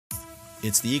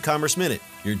It's the E-Commerce Minute,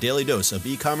 your daily dose of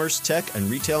e-commerce, tech, and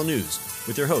retail news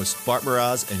with your hosts, Bart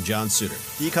Mroz and John Suter.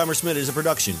 The E-Commerce Minute is a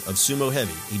production of Sumo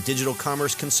Heavy, a digital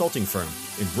commerce consulting firm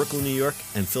in Brooklyn, New York,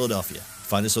 and Philadelphia.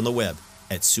 Find us on the web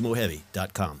at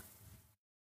sumoheavy.com.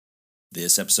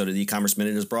 This episode of the E-Commerce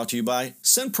Minute is brought to you by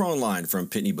SendPro Online from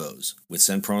Pitney Bowes. With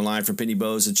SendPro Online from Pitney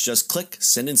Bowes, it's just click,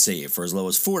 send, and save for as low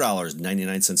as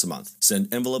 $4.99 a month.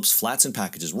 Send envelopes, flats, and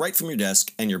packages right from your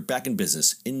desk, and you're back in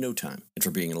business in no time. And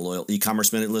for being a loyal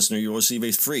E-Commerce Minute listener, you'll receive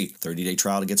a free 30-day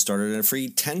trial to get started and a free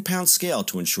 10-pound scale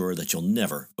to ensure that you'll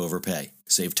never overpay.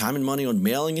 Save time and money on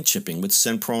mailing and shipping with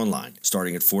SendPro Online.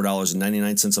 Starting at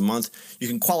 $4.99 a month, you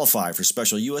can qualify for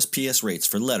special USPS rates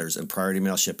for letters and priority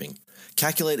mail shipping.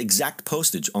 Calculate exact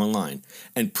postage online,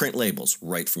 and print labels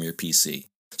right from your PC.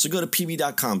 So go to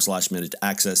pb.com/minute to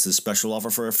access this special offer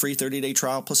for a free 30-day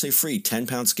trial plus a free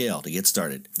 10-pound scale to get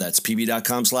started. That's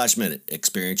pb.com/minute.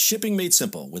 Experience shipping made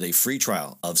simple with a free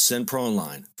trial of SendPro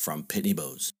Online from Pitney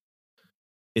Bowes.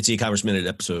 It's E-Commerce Minute,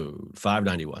 episode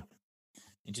 591.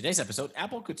 In today's episode,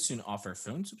 Apple could soon offer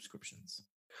phone subscriptions.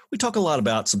 We talk a lot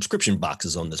about subscription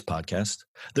boxes on this podcast.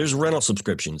 There's rental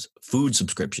subscriptions, food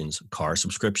subscriptions, car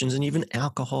subscriptions, and even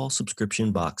alcohol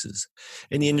subscription boxes.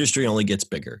 And the industry only gets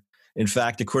bigger. In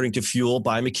fact, according to Fuel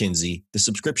by McKinsey, the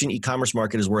subscription e-commerce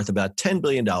market is worth about $10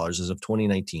 billion as of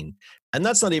 2019. And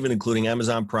that's not even including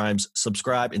Amazon Prime's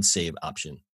subscribe and save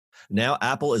option. Now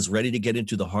Apple is ready to get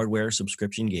into the hardware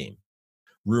subscription game.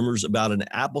 Rumors about an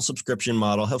Apple subscription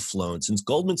model have flown since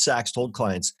Goldman Sachs told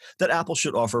clients that Apple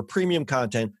should offer premium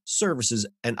content, services,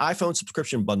 and iPhone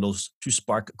subscription bundles to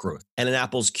spark growth. And in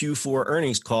Apple's Q4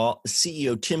 earnings call,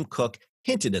 CEO Tim Cook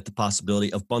hinted at the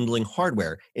possibility of bundling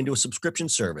hardware into a subscription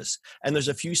service, and there's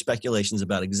a few speculations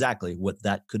about exactly what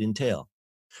that could entail.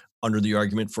 Under the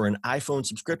argument for an iPhone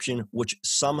subscription, which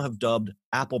some have dubbed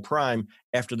Apple Prime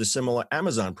after the similar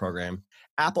Amazon program,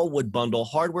 Apple would bundle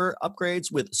hardware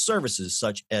upgrades with services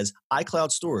such as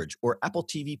iCloud storage or Apple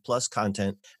TV Plus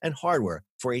content and hardware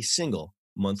for a single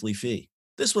monthly fee.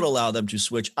 This would allow them to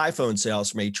switch iPhone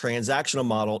sales from a transactional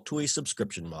model to a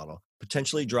subscription model,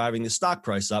 potentially driving the stock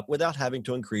price up without having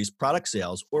to increase product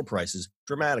sales or prices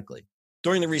dramatically.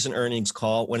 During the recent earnings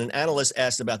call, when an analyst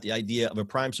asked about the idea of a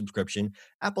Prime subscription,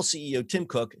 Apple CEO Tim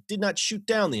Cook did not shoot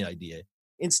down the idea.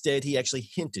 Instead, he actually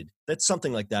hinted that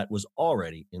something like that was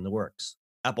already in the works.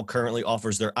 Apple currently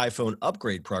offers their iPhone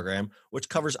upgrade program, which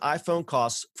covers iPhone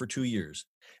costs for 2 years.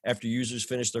 After users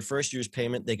finish their first year's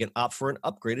payment, they can opt for an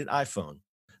upgraded iPhone.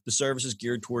 The service is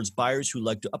geared towards buyers who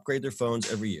like to upgrade their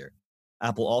phones every year.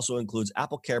 Apple also includes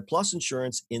Apple Care Plus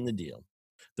insurance in the deal.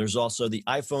 There's also the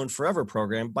iPhone Forever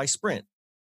program by Sprint.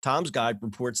 Tom's Guide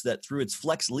reports that through its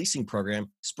Flex leasing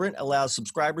program, Sprint allows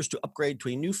subscribers to upgrade to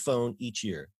a new phone each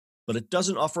year, but it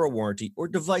doesn't offer a warranty or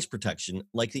device protection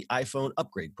like the iPhone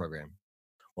upgrade program.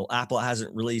 While Apple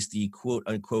hasn't released the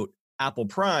quote-unquote Apple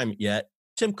Prime yet,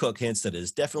 Tim Cook hints that it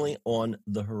is definitely on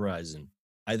the horizon.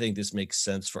 I think this makes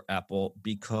sense for Apple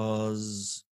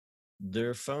because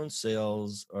their phone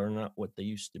sales are not what they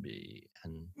used to be.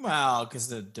 And Well, because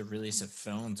the release of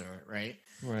phones are right.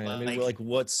 right, Well, I mean, like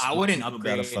what's I wouldn't about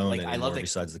upgrade. a phone Like I anymore love the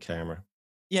besides the camera?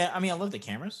 yeah. I mean, I love the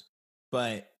cameras,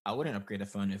 but I wouldn't upgrade a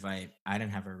phone if I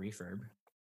didn't have a refurb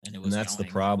and it And was that's the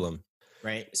going problem.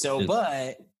 right. So, It-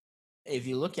 but if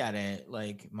you look at it,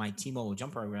 like my T-Mobile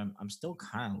Jump program, I'm still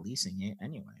kind of leasing it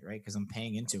anyway, right? Because I'm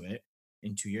paying into it.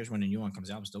 In 2 years, when a new one comes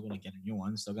out, I'm still going to get a new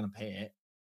one. Still going to pay it.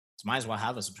 So might as well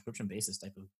have a subscription basis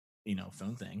type of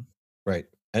phone thing. Right.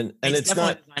 And It's it's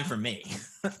not definitely designed for me.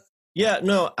 Yeah,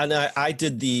 no, and I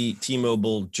did the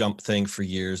T-Mobile jump thing for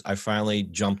years. I finally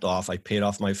jumped off. I paid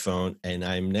off my phone, and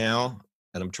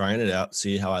I'm trying it out,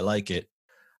 see how I like it.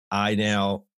 I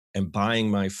now am buying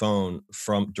my phone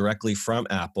directly from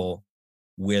Apple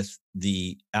with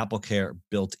the Apple Care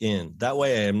built in. That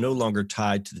way I am no longer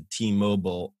tied to the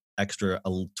T-Mobile extra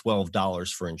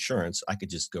 $12 for insurance. I could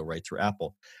just go right through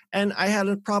Apple. And I had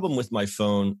a problem with my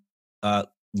phone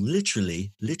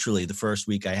literally the first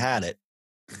week I had it.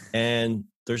 And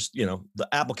there's, the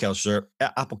Apple Care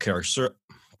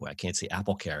I can't say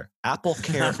Apple Care. Apple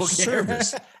Care Apple Care.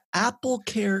 service. Apple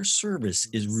Care service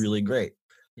is really great.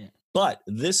 Yeah. But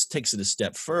this takes it a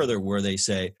step further where they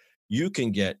say you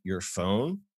can get your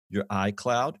phone, your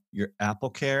iCloud, your Apple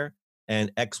Care,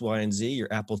 and X, Y, and Z, your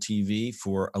Apple TV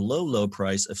for a low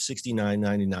price of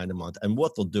 $69.99 a month. And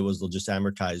what they'll do is they'll just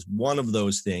amortize one of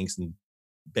those things and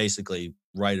basically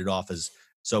write it off as,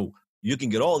 so you can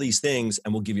get all these things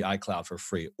and we'll give you iCloud for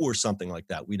free or something like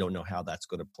that. We don't know how that's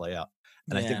going to play out.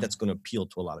 And I think that's going to appeal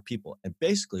to a lot of people. And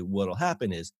basically what will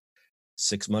happen is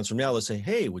 6 months from now, they'll say,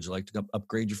 hey, would you like to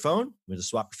upgrade your phone? Would you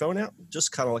swap your phone out?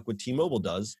 Just kind of like what T-Mobile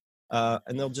does.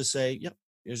 And they'll just say, yep,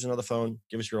 here's another phone.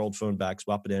 Give us your old phone back.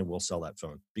 Swap it in. We'll sell that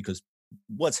phone. Because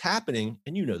what's happening,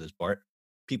 and you know this, Bart,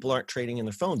 people aren't trading in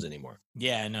their phones anymore.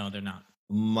 Yeah, no, they're not.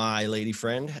 My lady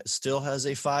friend still has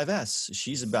a 5S.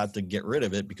 She's about to get rid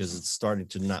of it because it's starting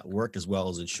to not work as well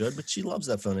as it should, but she loves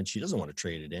that phone and she doesn't want to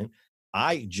trade it in.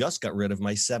 I just got rid of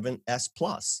my 7S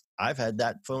Plus. I've had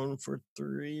that phone for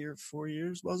 3 or 4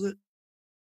 years, was it?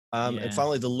 And Yeah.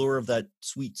 finally, the lure of that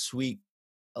sweet, sweet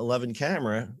 11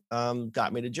 camera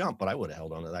got me to jump, but I would have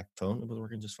held on to that phone. It was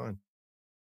working just fine.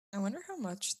 I wonder how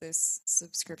much this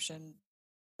subscription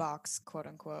box, quote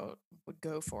unquote, would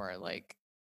go for, like,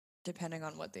 depending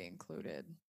on what they included.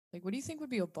 Like, what do you think would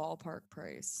be a ballpark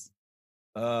price?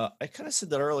 I kind of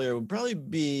said that earlier. It would probably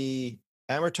be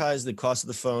amortize the cost of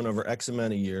the phone over X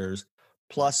amount of years,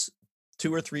 plus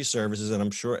 2 or 3 services. And I'm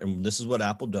sure, and this is what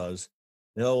Apple does.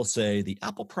 They'll say the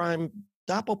Apple Prime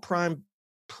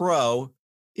Pro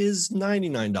is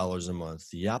 $99 a month.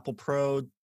 The Apple Pro,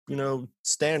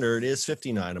 standard is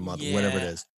 $59 a month, whatever it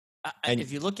is. And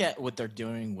if you look at what they're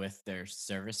doing with their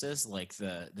services, like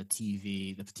the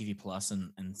TV Plus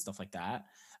and stuff like that,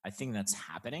 I think that's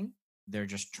happening. They're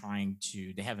just trying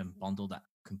to. They haven't bundled that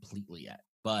completely yet.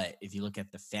 But if you look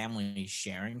at the family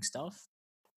sharing stuff,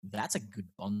 that's a good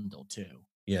bundle too.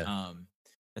 yeah,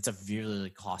 That's a really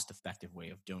cost-effective way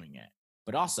of doing it.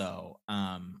 But also,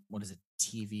 what is it?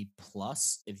 TV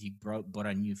Plus. If you bought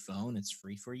a new phone, it's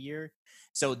free for a year.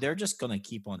 So they're just gonna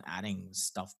keep on adding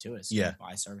stuff to it. So you Yeah.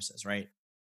 buy services, right?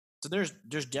 So there's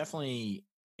definitely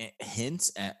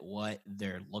hints at what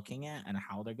they're looking at and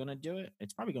how they're gonna do it.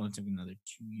 It's probably going to take another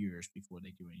 2 years before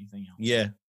they do anything else. Yeah,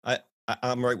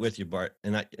 I'm right with you, Bart.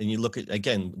 And you look at,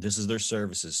 again, this is their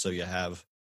services. So you have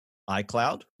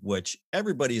iCloud, which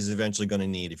everybody is eventually going to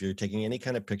need if you're taking any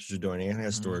kind of pictures or doing any kind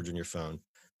of Mhm. storage on your phone.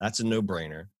 That's a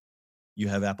no-brainer. You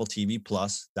have Apple TV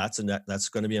Plus. That's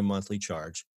going to be a monthly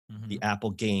charge. The Mhm.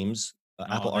 Apple Games,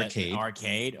 Apple Arcade.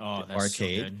 Arcade. Oh, that's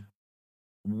Arcade. so good.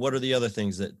 What are the other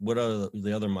things what are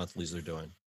the other monthlies they're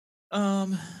doing?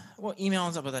 Well, email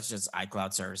and stuff, but that's just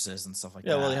iCloud services and stuff like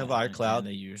Yeah, that. well, they have and iCloud,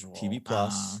 the usual TV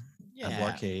Plus, Apple Yeah.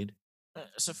 Arcade.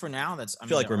 So for now, that's. I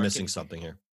feel like the we're missing Arcade- something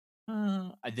here.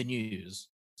 The news.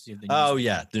 So you have the Oh news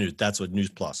yeah, the news. That's what News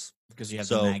Plus. because you have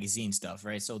So- the magazine stuff,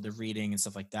 right? So the reading and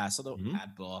stuff like that. So they'll Mhm.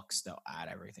 add books, they'll add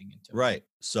everything into it. Right.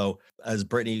 So as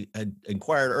Brittany had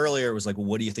inquired earlier, it was like, well,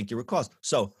 what do you think it would cost?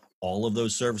 So all of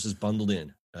those services bundled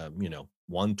in,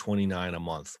 $129 a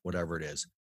month, whatever it is,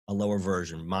 a lower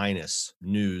version minus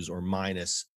news or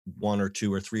minus 1 or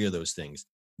 2 or 3 of those things.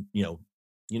 How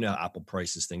Apple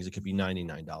prices things. It could be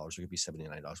 $99, it could be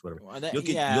 $79, whatever. Well, You'll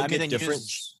get the different.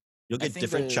 news- You'll I get think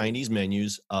different the- Chinese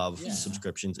menus of Yeah.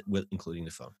 subscriptions including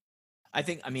the phone.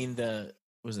 the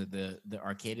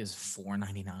arcade is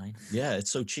 $4.99. Yeah,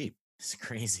 it's so cheap. It's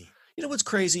crazy. You know what's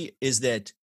crazy is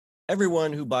that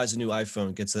everyone who buys a new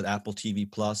iPhone gets that Apple TV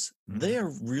Plus.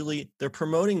 Mhm. They're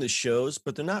promoting the shows,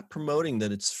 but they're not promoting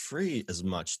that it's free as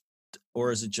much.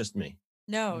 Or is it just me?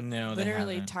 No, No, they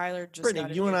literally, haven't. Tyler just Brittany,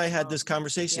 got a you and new I had this phone.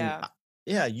 conversation. Yeah.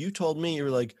 Yeah, you told me, you were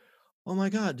like, oh my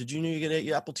God, did you know you get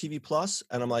your Apple TV Plus?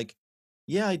 And I'm like,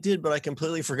 yeah, I did, but I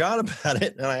completely forgot about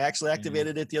it. And I actually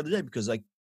activated it the other day because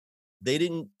they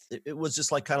didn't, it was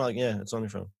just like kind of like, yeah, it's on your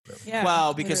phone. So, Yeah.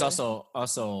 Well, because literally.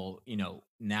 also,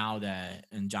 now that,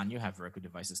 and John, you have Roku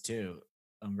devices too.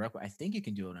 Roku, I think you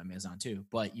can do it on Amazon too,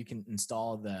 but you can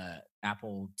install the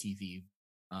Apple TV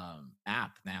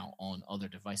app now on other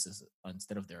devices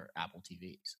instead of their Apple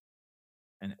TVs,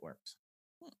 and it works.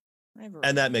 I have a and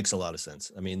Roku. that makes a lot of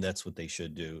sense. I mean, that's what they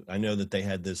should do. I know that they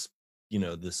had this,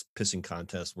 this pissing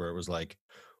contest where it was like,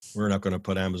 we're not going to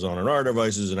put Amazon on our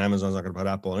devices and Amazon's not going to put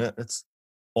Apple on it. It's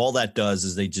all that does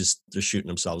is they're shooting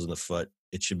themselves in the foot.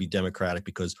 It should be democratic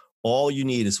because all you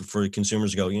need is for the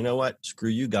consumers to go, you know what? Screw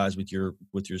you guys with your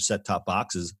set top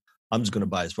boxes. I'm just going to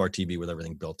buy a smart TV with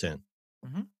everything built in.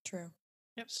 True.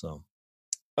 So,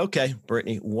 okay,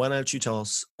 Brittany, why don't you tell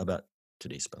us about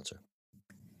today's sponsor?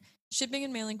 Shipping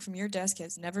and mailing from your desk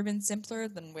has never been simpler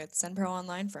than with SendPro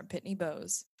Online from Pitney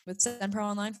Bowes. With SendPro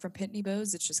Online from Pitney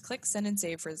Bowes, it's just click, send, and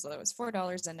save for as low as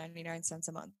 $4.99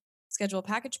 a month. Schedule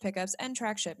package pickups and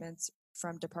track shipments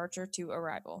from departure to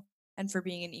arrival. And for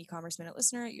being an e-commerce minute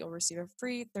listener, you'll receive a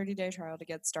free 30-day trial to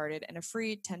get started and a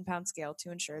free 10-pound scale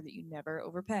to ensure that you never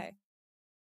overpay.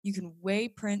 You can weigh,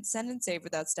 print, send, and save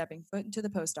without stepping foot into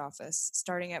the post office.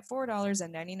 Starting at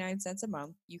 $4.99 a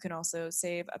month, you can also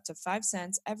save up to 5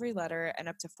 cents every letter and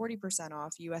up to 40%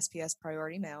 off USPS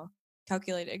Priority Mail.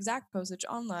 Calculate exact postage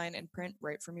online and print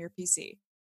right from your PC.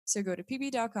 So go to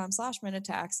pb.com/minute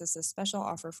to access this special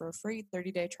offer for a free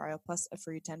 30-day trial plus a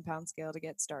free 10-pound scale to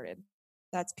get started.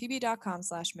 That's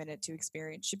pb.com/minute to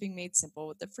experience shipping made simple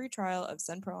with the free trial of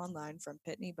SendPro Online from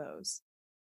Pitney Bowes.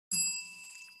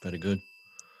 Very good.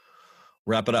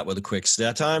 Wrap it up with a quick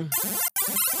stat time.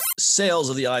 Sales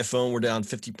of the iPhone were down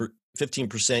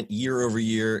 15% year over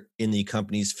year in the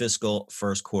company's fiscal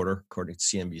first quarter, according to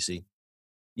CNBC.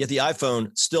 Yet the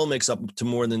iPhone still makes up to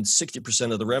more than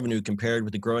 60% of the revenue compared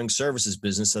with the growing services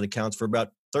business that accounts for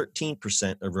about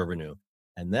 13% of revenue.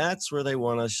 And that's where they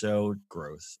want to show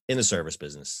growth in the service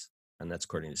business. And that's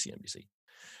according to CNBC.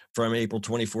 From April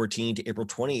 2014 to April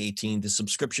 2018, the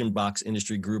subscription box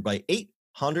industry grew by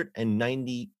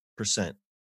 890%.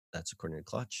 That's according to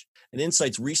Clutch. An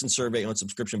Insight's recent survey on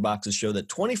subscription boxes show that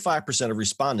 25% of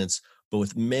respondents,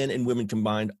 both men and women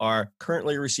combined, are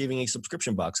currently receiving a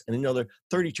subscription box, and another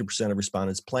 32% of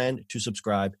respondents plan to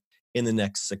subscribe in the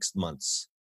next 6 months.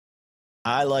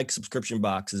 I like subscription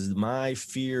boxes. My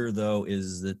fear, though,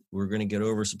 is that we're going to get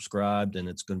oversubscribed, and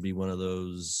it's going to be one of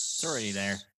those. It's already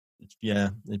there.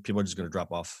 Yeah, people are just going to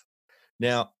drop off.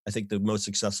 Now, I think the most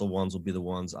successful ones will be the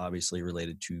ones obviously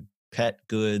related to pet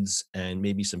goods and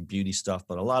maybe some beauty stuff,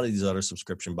 but a lot of these other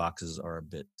subscription boxes are a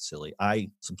bit silly.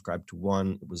 I subscribed to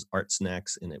one. It was Art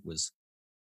Snacks, and it was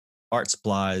art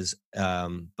supplies.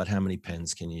 But how many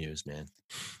pens can you use, man?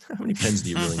 How many pens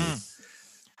do you really need?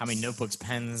 How many notebooks,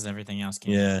 pens, everything else?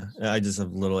 Yeah, I just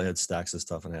have I had stacks of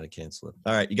stuff and I had to cancel it.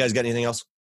 All right, you guys got anything else?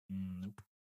 Nope.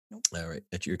 All right,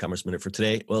 that's your e-commerce minute for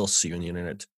today. We'll see you on the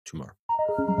internet tomorrow.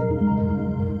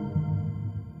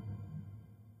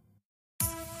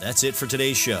 That's it for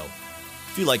today's show.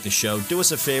 If you like the show, do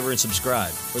us a favor and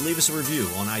subscribe or leave us a review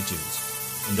on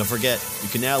iTunes. And don't forget, you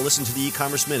can now listen to the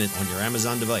e-commerce minute on your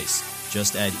Amazon device.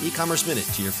 Just add e-commerce minute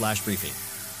to your flash briefing.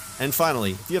 And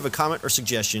finally, if you have a comment or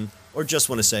suggestion or just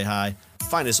want to say hi,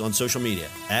 find us on social media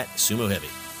 @Sumo Heavy.